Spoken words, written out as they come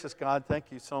Gracious God,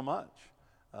 thank you so much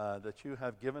that you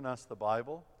have given us the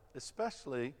Bible,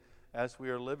 especially as we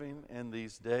are living in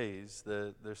these days.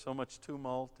 There's so much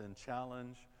tumult and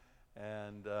challenge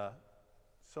and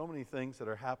so many things that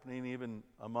are happening even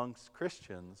amongst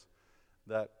Christians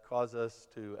that cause us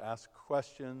to ask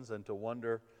questions and to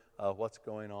wonder what's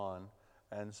going on.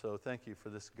 And so thank you for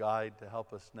this guide to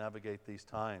help us navigate these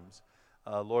times.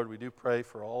 Lord, we do pray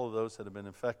for all of those that have been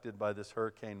affected by this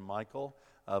Hurricane Michael,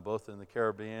 both in the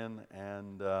Caribbean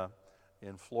and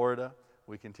in Florida.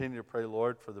 We continue to pray,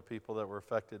 Lord, for the people that were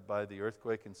affected by the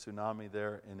earthquake and tsunami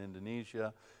there in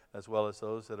Indonesia, as well as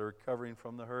those that are recovering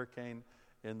from the hurricane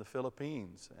in the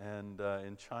Philippines and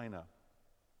in China.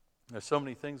 There's so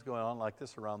many things going on like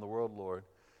this around the world, Lord,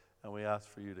 and we ask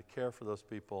for you to care for those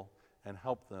people and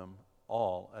help them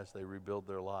all as they rebuild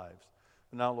their lives.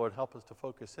 Now, Lord, help us to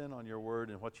focus in on your word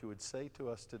and what you would say to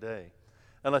us today.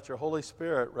 And let your Holy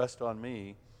Spirit rest on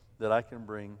me that I can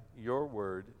bring your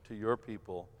word to your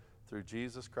people through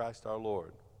Jesus Christ our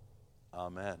Lord.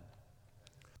 Amen.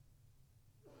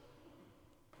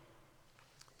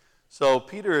 So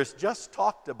Peter has just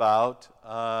talked about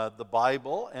the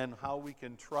Bible and how we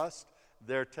can trust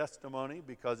their testimony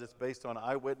because it's based on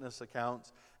eyewitness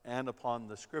accounts and upon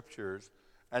the scriptures.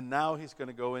 And now he's going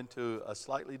to go into a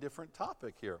slightly different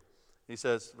topic here. He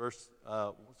says,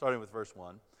 starting with verse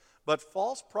 1, "But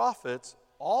false prophets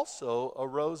also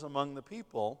arose among the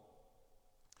people,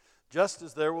 just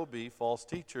as there will be false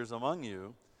teachers among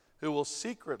you, who will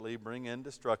secretly bring in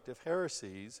destructive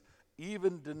heresies,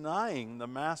 even denying the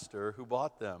master who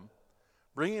bought them,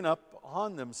 bringing up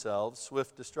on themselves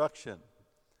swift destruction.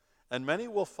 And many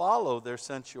will follow their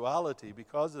sensuality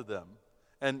because of them.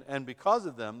 And because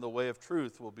of them, the way of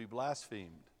truth will be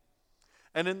blasphemed.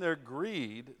 And in their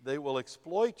greed, they will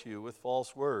exploit you with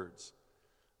false words.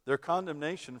 Their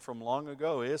condemnation from long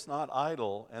ago is not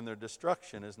idle, and their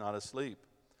destruction is not asleep.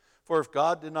 For if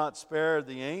God did not spare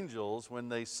the angels when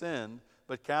they sinned,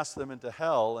 but cast them into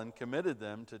hell and committed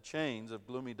them to chains of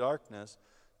gloomy darkness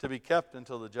to be kept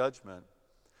until the judgment,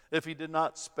 if he did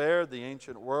not spare the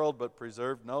ancient world but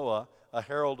preserved Noah, a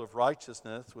herald of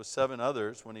righteousness, with 7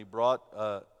 others when he brought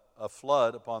a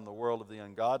flood upon the world of the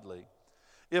ungodly,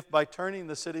 if by turning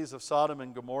the cities of Sodom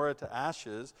and Gomorrah to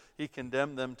ashes, he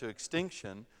condemned them to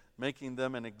extinction, making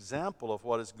them an example of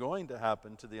what is going to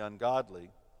happen to the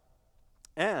ungodly,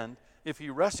 and if he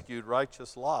rescued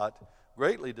righteous Lot,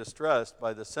 greatly distressed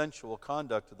by the sensual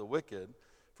conduct of the wicked,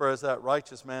 for as that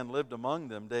righteous man lived among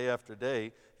them day after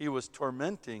day, he was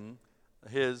tormenting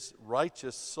his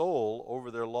righteous soul over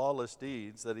their lawless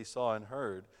deeds that he saw and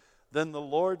heard, then the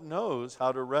Lord knows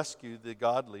how to rescue the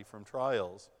godly from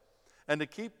trials, and to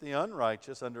keep the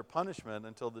unrighteous under punishment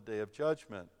until the day of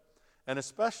judgment, and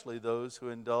especially those who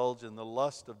indulge in the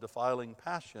lust of defiling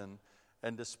passion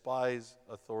and despise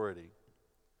authority."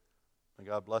 May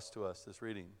God bless to us this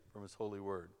reading from his holy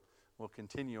word. We'll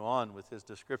continue on with his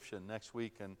description next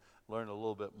week and learn a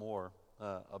little bit more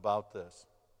about this.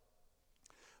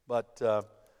 But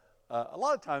a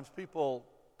lot of times people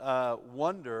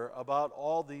wonder about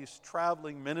all these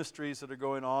traveling ministries that are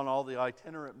going on, all the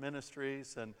itinerant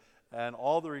ministries and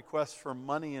all the requests for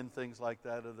money and things like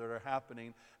that are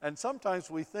happening. And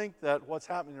sometimes we think that what's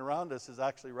happening around us is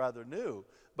actually rather new,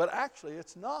 but actually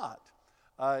it's not.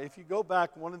 If you go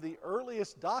back, one of the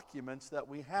earliest documents that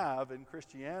we have in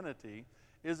Christianity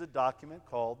is a document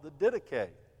called the Didache.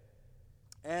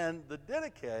 And the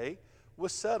Didache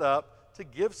was set up to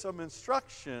give some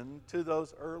instruction to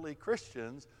those early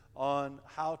Christians on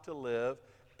how to live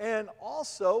and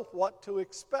also what to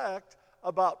expect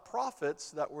about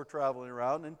prophets that were traveling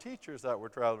around and teachers that were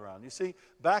traveling around. You see,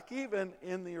 back even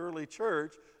in the early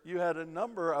church, you had a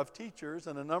number of teachers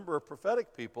and a number of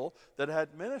prophetic people that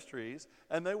had ministries,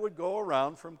 and they would go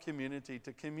around from community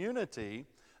to community,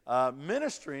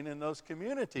 ministering in those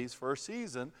communities for a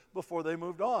season before they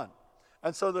moved on.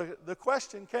 And so the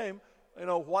question came,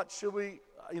 what should we,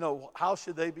 how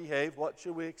should they behave? What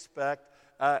should we expect?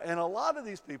 And a lot of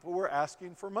these people were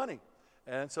asking for money.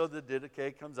 And so the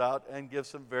Didache comes out and gives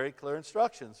some very clear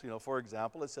instructions. For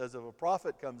example, it says if a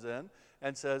prophet comes in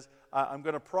and says, I'm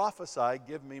going to prophesy,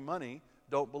 give me money,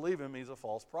 don't believe him, he's a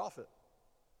false prophet.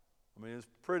 I mean, it's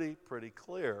pretty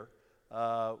clear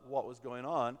what was going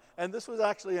on. And this was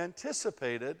actually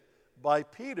anticipated by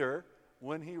Peter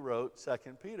when he wrote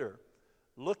 2 Peter.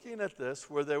 Looking at this,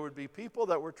 where there would be people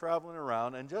that were traveling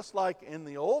around, and just like in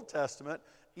the Old Testament,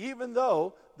 even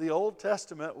though the Old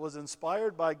Testament was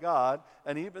inspired by God,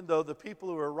 and even though the people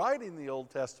who were writing the Old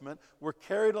Testament were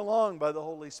carried along by the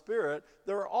Holy Spirit,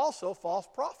 there were also false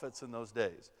prophets in those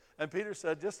days. And Peter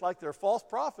said, just like there are false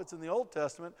prophets in the Old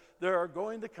Testament, there are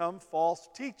going to come false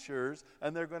teachers,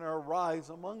 and they're going to arise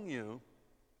among you.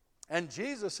 And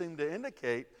Jesus seemed to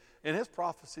indicate in his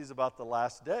prophecies about the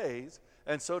last days,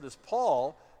 and so does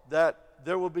Paul, that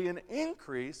there will be an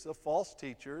increase of false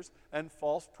teachers and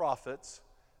false prophets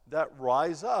that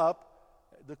rise up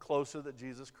the closer that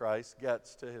Jesus Christ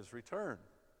gets to his return.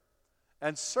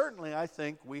 And certainly I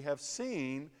think we have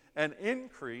seen an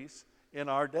increase in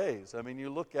our days. I mean, you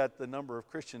look at the number of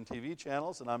Christian TV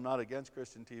channels, and I'm not against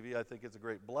Christian TV. I think it's a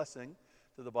great blessing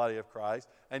to the body of Christ.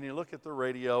 And you look at the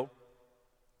radio,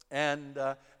 and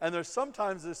there's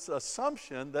sometimes this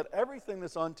assumption that everything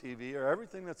that's on TV or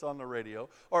everything that's on the radio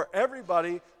or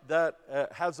everybody that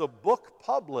has a book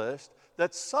published,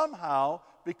 that somehow,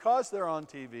 because they're on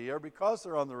TV or because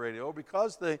they're on the radio or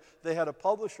because they had a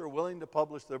publisher willing to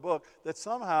publish their book, that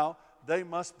somehow they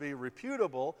must be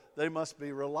reputable, they must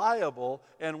be reliable,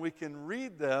 and we can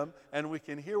read them and we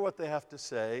can hear what they have to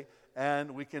say, and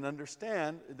we can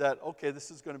understand that, okay, this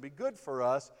is going to be good for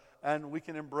us, and we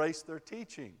can embrace their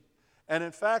teaching. And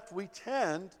in fact, we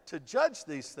tend to judge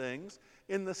these things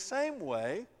in the same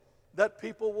way that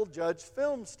people will judge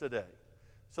films today.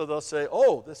 So they'll say,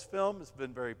 oh, this film has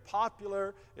been very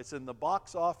popular, it's in the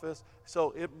box office,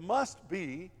 so it must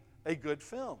be a good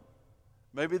film.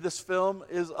 Maybe this film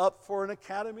is up for an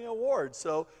Academy Award,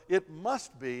 so it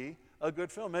must be a good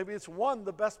film. Maybe it's won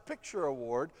the Best Picture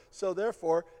Award, so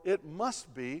therefore it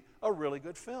must be a really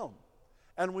good film.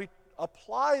 And we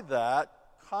apply that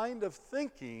kind of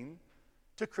thinking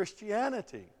to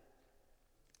Christianity.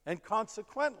 And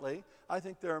consequently, I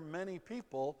think there are many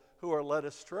people who are led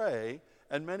astray,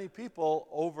 and many people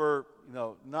over,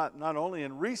 not only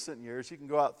in recent years, you can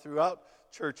go out throughout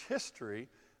church history,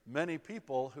 many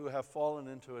people who have fallen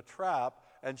into a trap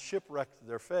and shipwrecked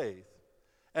their faith.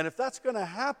 And if that's going to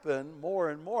happen more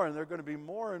and more, and there are going to be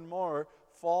more and more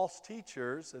false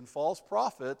teachers and false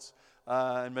prophets,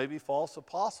 and maybe false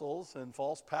apostles and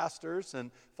false pastors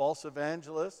and false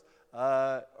evangelists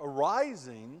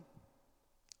arising,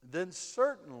 then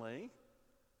certainly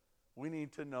we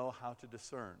need to know how to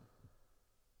discern.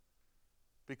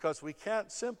 Because we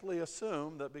can't simply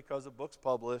assume that because a book's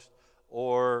published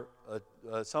or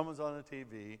someone's on the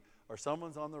TV or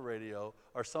someone's on the radio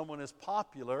or someone is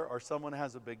popular or someone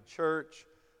has a big church,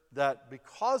 that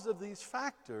because of these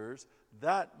factors,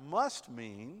 that must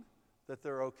mean that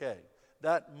they're okay.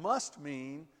 That must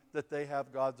mean that they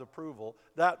have God's approval.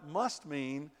 That must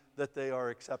mean that they are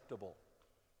acceptable.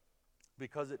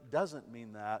 Because it doesn't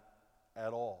mean that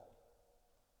at all.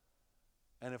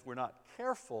 And if we're not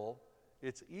careful,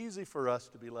 it's easy for us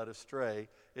to be led astray.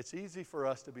 It's easy for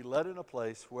us to be led in a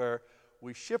place where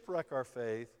we shipwreck our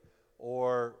faith,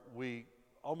 or we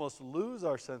almost lose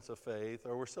our sense of faith,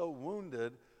 or we're so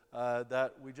wounded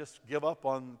that we just give up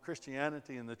on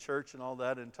Christianity and the church and all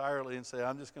that entirely and say,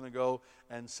 I'm just going to go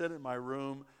and sit in my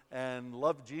room and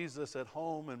love Jesus at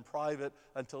home in private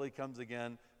until he comes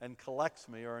again and collects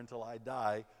me, or until I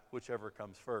die, whichever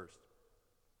comes first.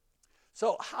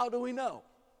 So how do we know?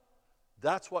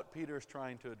 That's what Peter is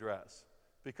trying to address,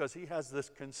 because he has this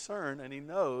concern, and he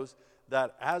knows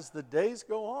that as the days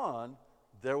go on,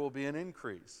 there will be an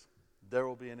increase. There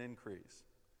will be an increase.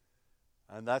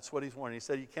 And that's what he's warning. He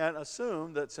said you can't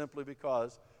assume that simply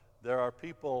because there are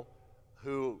people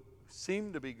who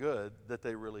seem to be good that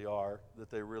they really are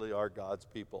God's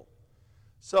people.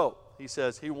 So, he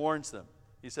says, he warns them.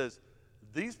 He says,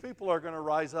 these people are going to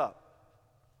rise up.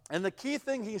 And the key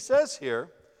thing he says here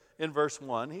in verse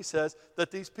 1, he says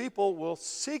that these people will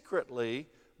secretly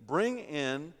bring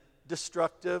in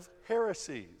destructive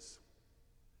heresies.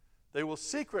 They will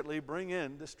secretly bring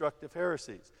in destructive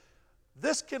heresies.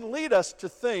 This can lead us to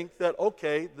think that,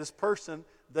 okay, this person,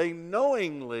 they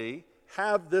knowingly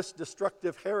have this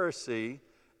destructive heresy,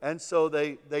 and so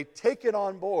they take it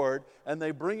on board, and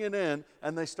they bring it in,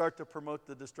 and they start to promote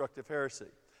the destructive heresy.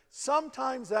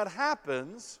 Sometimes that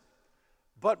happens,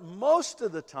 but most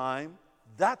of the time,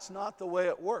 that's not the way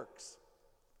it works.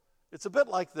 It's a bit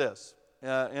like this.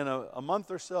 In a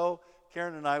month or so,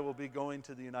 Karen and I will be going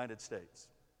to the United States.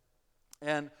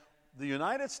 And the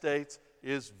United States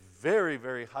is very,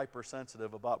 very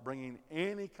hypersensitive about bringing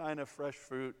any kind of fresh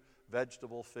fruit,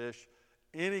 vegetable, fish,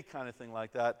 any kind of thing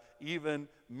like that, even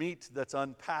meat that's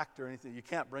unpacked or anything. You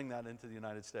can't bring that into the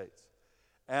United States.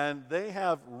 And they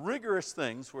have rigorous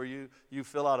things where you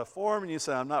fill out a form and you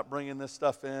say, I'm not bringing this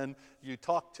stuff in. You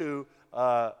talk to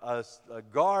a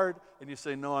guard and you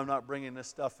say, no, I'm not bringing this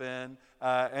stuff in.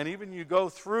 And even you go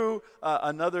through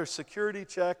another security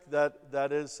check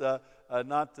that is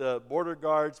not the border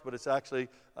guards, but it's actually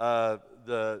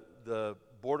the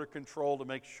border control to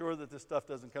make sure that this stuff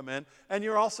doesn't come in, and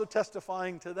you're also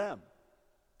testifying to them.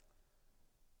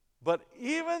 But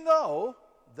even though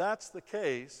that's the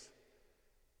case,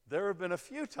 there have been a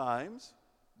few times,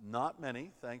 not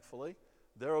many, thankfully,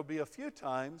 there will be a few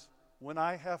times when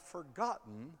I have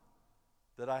forgotten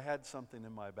that I had something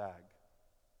in my bag.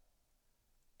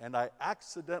 And I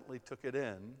accidentally took it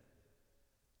in,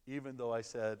 even though I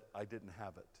said I didn't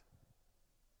have it.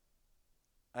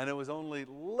 And it was only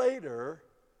later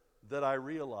that I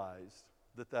realized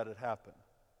that that had happened.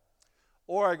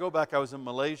 Or I go back, I was in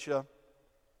Malaysia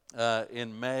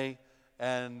in May,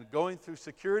 and going through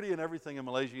security and everything in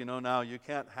Malaysia, you know now you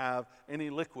can't have any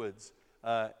liquids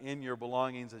in your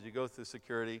belongings as you go through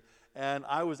security. And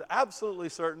I was absolutely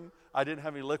certain I didn't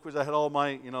have any liquids. I had all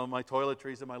my, my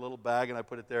toiletries in my little bag, and I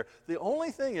put it there. The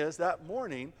only thing is, that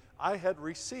morning, I had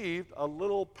received a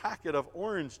little packet of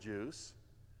orange juice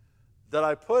that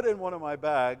I put in one of my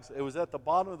bags. It was at the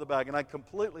bottom of the bag, and I'd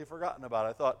completely forgotten about it.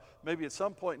 I thought maybe at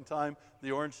some point in time,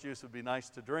 the orange juice would be nice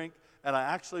to drink. And I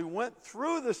actually went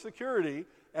through the security,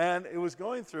 and it was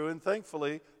going through, and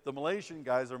thankfully, the Malaysian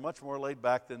guys are much more laid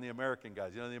back than the American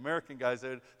guys. The American guys,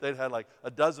 they'd had like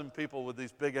a dozen people with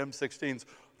these big M16s.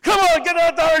 Come on, get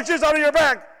that orange juice out of your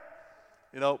bag!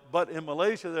 But in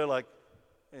Malaysia, they're like,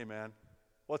 hey man,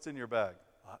 what's in your bag?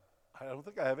 I don't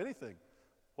think I have anything.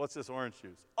 What's this orange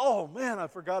juice? Oh man, I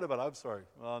forgot about it. I'm sorry.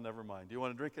 Well, never mind. Do you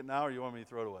want to drink it now, or do you want me to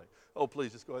throw it away? Oh,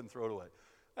 please, just go ahead and throw it away.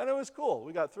 And it was cool.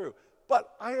 We got through.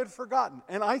 But I had forgotten.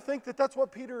 And I think that that's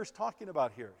what Peter is talking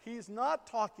about here. He's not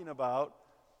talking about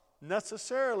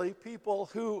necessarily people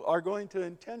who are going to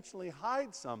intentionally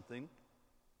hide something.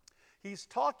 He's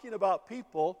talking about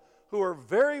people who are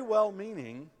very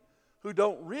well-meaning, who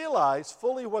don't realize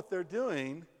fully what they're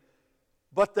doing,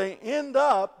 but they end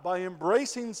up, by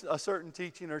embracing a certain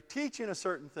teaching or teaching a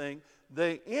certain thing,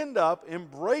 they end up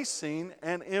embracing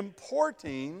and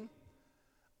importing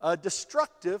a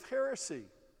destructive heresy.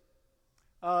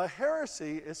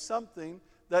 Heresy is something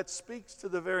that speaks to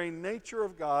the very nature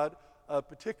of God,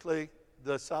 particularly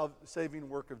the saving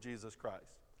work of Jesus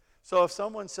Christ. So if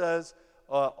someone says,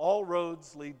 all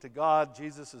roads lead to God,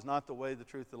 Jesus is not the way, the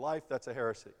truth, the life, that's a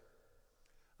heresy.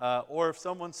 Or if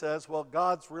someone says, well,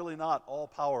 God's really not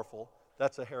all-powerful,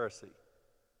 that's a heresy.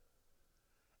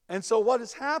 And so what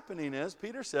is happening is,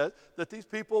 Peter says, that these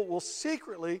people will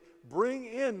secretly bring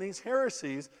in these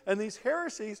heresies, and these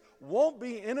heresies won't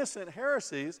be innocent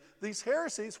heresies. These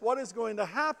heresies, what is going to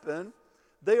happen,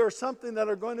 they are something that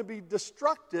are going to be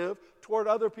destructive toward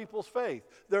other people's faith.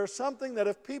 They're something that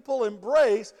if people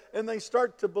embrace and they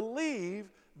start to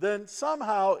believe, then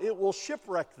somehow it will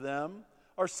shipwreck them,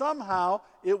 or somehow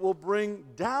it will bring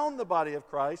down the body of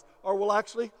Christ, or will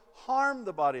actually harm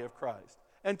the body of Christ.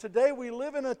 And today we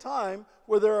live in a time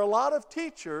where there are a lot of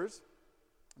teachers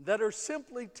that are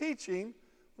simply teaching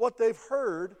what they've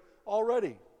heard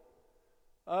already.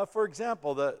 For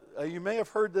example, you may have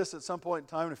heard this at some point in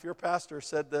time, and if your pastor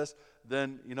said this,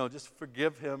 then just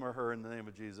forgive him or her in the name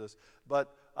of Jesus.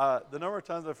 But the number of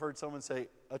times I've heard someone say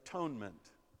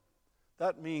atonement,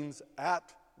 that means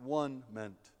at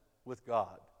one-ment with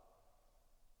God.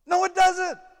 No, it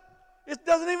doesn't. It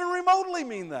doesn't even remotely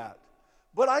mean that.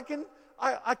 But I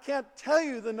can't tell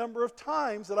you the number of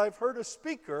times that I've heard a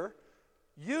speaker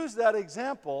use that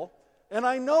example, and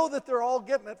I know that they're all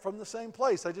getting it from the same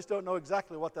place. I just don't know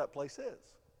exactly what that place is.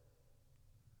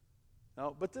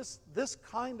 No, but this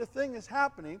kind of thing is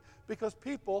happening because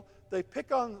people, they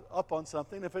pick up on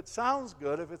something. If it sounds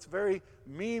good, if it's very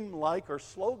meme-like or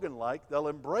slogan-like, they'll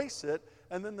embrace it,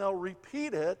 and then they'll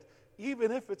repeat it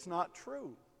even if it's not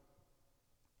true.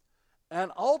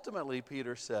 And ultimately,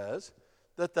 Peter says,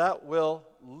 that will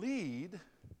lead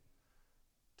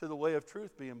to the way of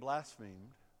truth being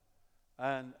blasphemed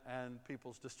and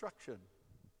people's destruction.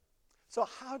 So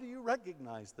how do you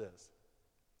recognize this?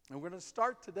 And we're going to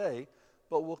start today,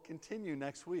 but we'll continue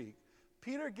next week.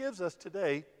 Peter gives us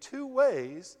today 2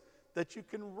 ways that you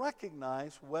can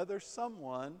recognize whether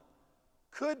someone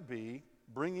could be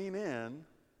bringing in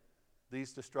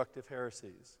these destructive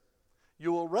heresies.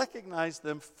 You will recognize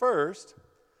them first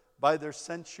by their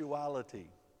sensuality.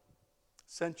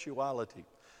 Sensuality.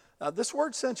 Now, this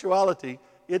word sensuality,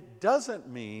 it doesn't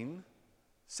mean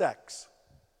sex.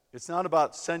 It's not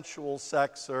about sensual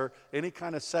sex or any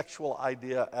kind of sexual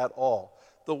idea at all.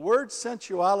 The word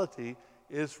sensuality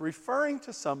is referring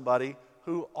to somebody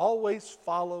who always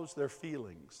follows their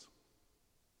feelings.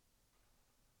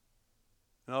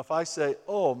 If I say,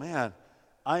 oh man,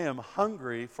 I am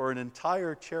hungry for an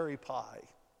entire cherry pie,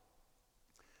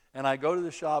 and I go to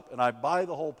the shop and I buy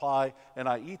the whole pie and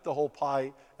I eat the whole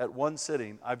pie at one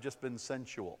sitting, I've just been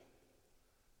sensual.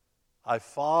 I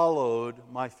followed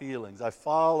my feelings. I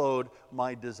followed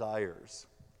my desires.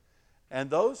 And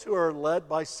those who are led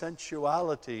by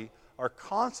sensuality are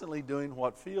constantly doing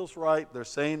what feels right. They're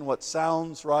saying what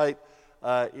sounds right.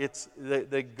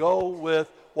 They go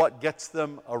with what gets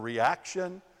them a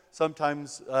reaction.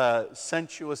 Sometimes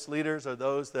sensuous leaders are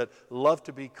those that love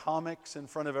to be comics in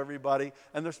front of everybody.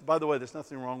 And by the way, there's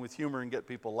nothing wrong with humor and get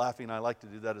people laughing. I like to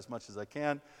do that as much as I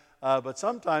can. But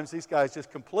sometimes these guys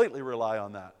just completely rely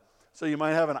on that. So you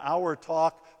might have an hour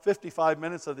talk, 55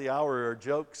 minutes of the hour are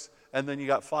jokes, and then you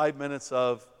got 5 minutes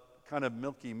of kind of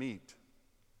milky meat,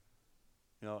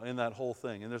 in that whole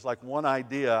thing. And there's like one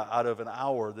idea out of an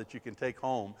hour that you can take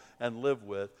home and live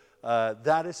with.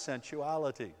 That is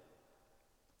sensuality.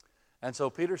 And so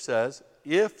Peter says,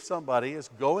 if somebody is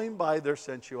going by their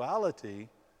sensuality,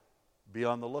 be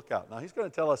on the lookout. Now he's going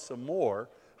to tell us some more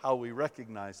how we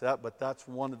recognize that, but that's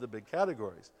one of the big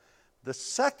categories. The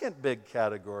second big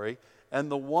category,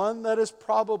 and the one that is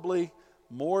probably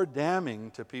more damning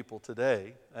to people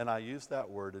today, and I use that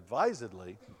word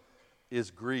advisedly, is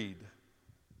greed.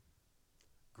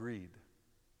 Greed.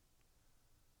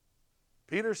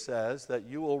 Peter says that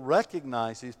you will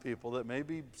recognize these people that may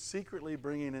be secretly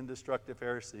bringing in destructive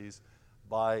heresies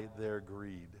by their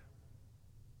greed.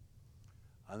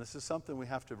 And this is something we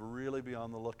have to really be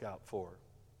on the lookout for.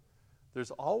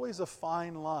 There's always a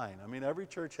fine line. I mean, every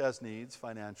church has needs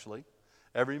financially.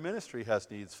 Every ministry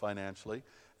has needs financially.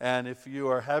 And if you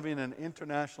are having an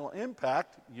international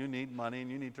impact, you need money and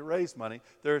you need to raise money.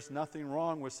 There's nothing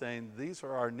wrong with saying, these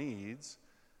are our needs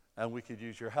and we could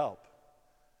use your help,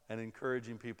 and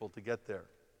encouraging people to get there.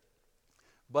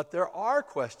 But there are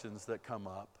questions that come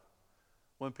up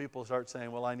when people start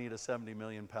saying, well, I need a 70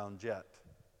 million pound jet.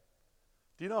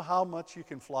 Do you know how much you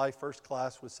can fly first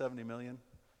class with 70 million?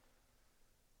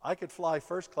 I could fly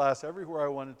first class everywhere I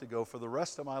wanted to go for the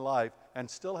rest of my life and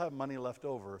still have money left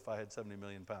over if I had 70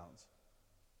 million pounds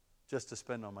just to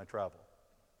spend on my travel.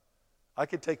 I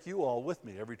could take you all with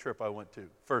me every trip I went to,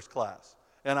 first class,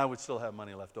 and I would still have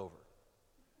money left over.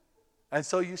 And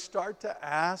so you start to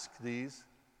ask these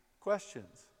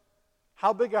questions.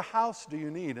 How big a house do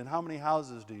you need, and how many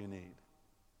houses do you need?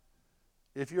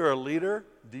 If you're a leader,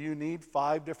 do you need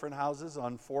 5 different houses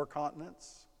on 4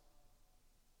 continents?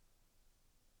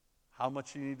 How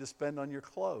much you need to spend on your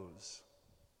clothes?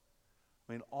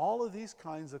 I mean, all of these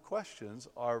kinds of questions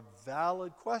are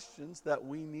valid questions that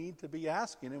we need to be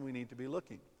asking and we need to be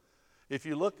looking. If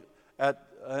you look at,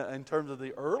 in terms of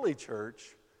the early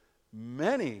church,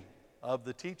 many of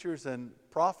the teachers and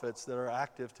prophets that are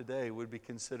active today would be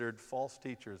considered false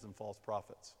teachers and false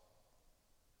prophets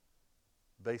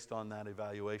based on that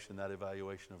evaluation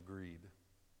of greed.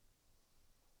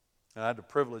 And I had the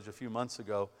privilege a few months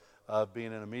ago of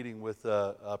being in a meeting with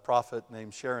a prophet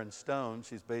named Sharon Stone.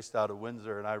 She's based out of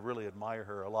Windsor, and I really admire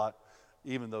her a lot,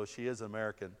 even though she is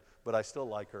American, but I still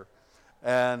like her.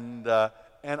 And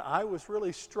I was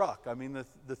really struck. I mean,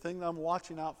 the thing that I'm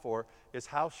watching out for is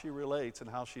how she relates and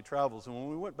how she travels. And when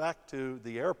we went back to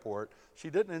the airport, she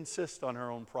didn't insist on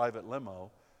her own private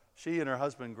limo. She and her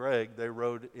husband, Greg, they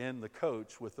rode in the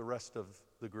coach with the rest of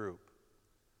the group.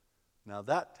 Now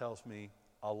that tells me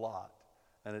a lot.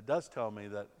 And it does tell me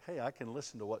that, hey, I can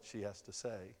listen to what she has to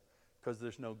say because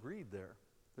there's no greed there.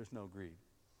 There's no greed.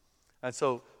 And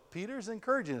so Peter's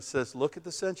encouraging us, says, look at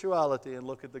the sensuality and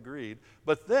look at the greed.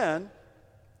 But then,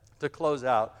 to close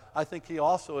out, I think he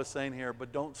also is saying here,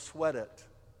 but don't sweat it.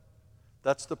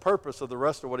 That's the purpose of the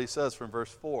rest of what he says from verse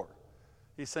 4.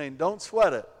 He's saying, don't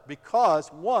sweat it because,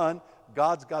 one,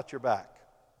 God's got your back.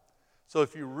 So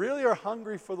if you really are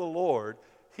hungry for the Lord,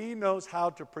 He knows how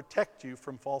to protect you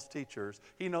from false teachers.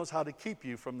 He knows how to keep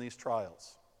you from these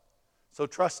trials. So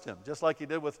trust Him. Just like He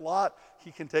did with Lot,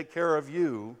 He can take care of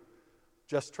you.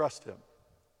 Just trust Him.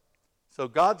 So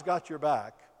God's got your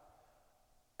back.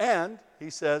 And He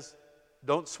says,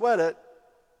 don't sweat it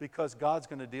because God's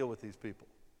going to deal with these people.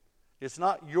 It's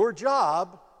not your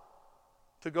job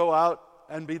to go out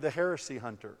and be the heresy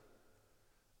hunter.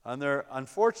 And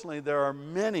unfortunately, there are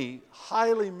many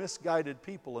highly misguided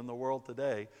people in the world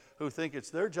today who think it's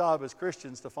their job as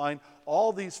Christians to find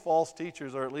all these false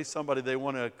teachers, or at least somebody they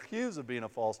want to accuse of being a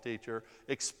false teacher,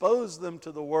 expose them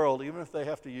to the world, even if they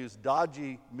have to use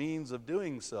dodgy means of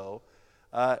doing so,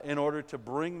 in order to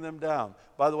bring them down.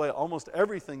 By the way, almost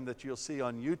everything that you'll see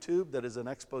on YouTube that is an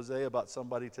expose about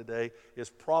somebody today is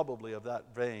probably of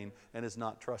that vein and is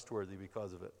not trustworthy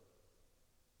because of it.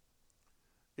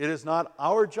 It is not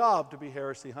our job to be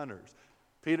heresy hunters.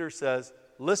 Peter says,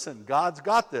 listen, God's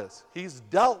got this. He's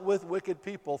dealt with wicked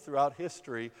people throughout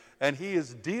history, and He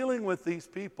is dealing with these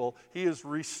people. He is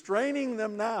restraining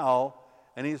them now,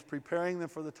 and He's preparing them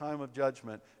for the time of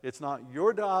judgment. It's not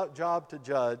your job to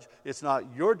judge. It's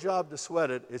not your job to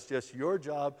sweat it. It's just your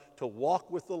job to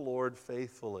walk with the Lord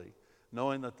faithfully,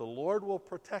 knowing that the Lord will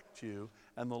protect you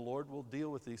and the Lord will deal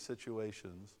with these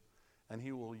situations, and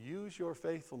He will use your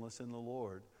faithfulness in the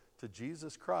Lord to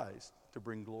Jesus Christ to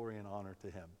bring glory and honor to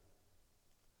Him.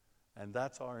 And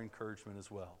that's our encouragement as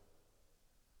well.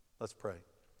 Let's pray.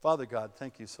 Father God,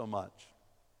 thank you so much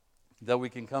that we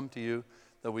can come to you,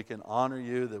 that we can honor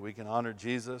you, that we can honor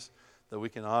Jesus, that we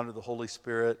can honor the Holy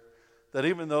Spirit, that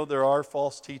even though there are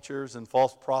false teachers and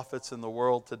false prophets in the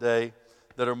world today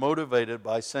that are motivated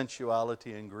by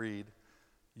sensuality and greed,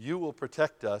 you will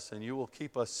protect us and you will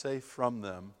keep us safe from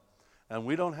them. And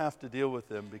we don't have to deal with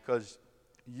them because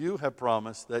you have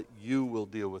promised that you will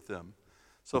deal with them.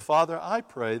 So, Father, I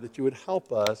pray that you would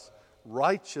help us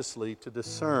righteously to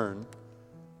discern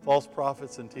false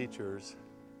prophets and teachers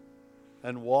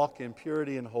and walk in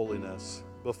purity and holiness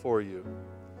before you,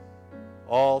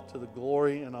 all to the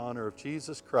glory and honor of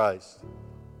Jesus Christ,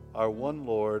 our one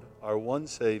Lord, our one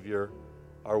Savior,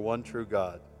 our one true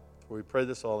God. For we pray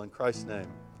this all in Christ's name.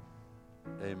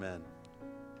 Amen.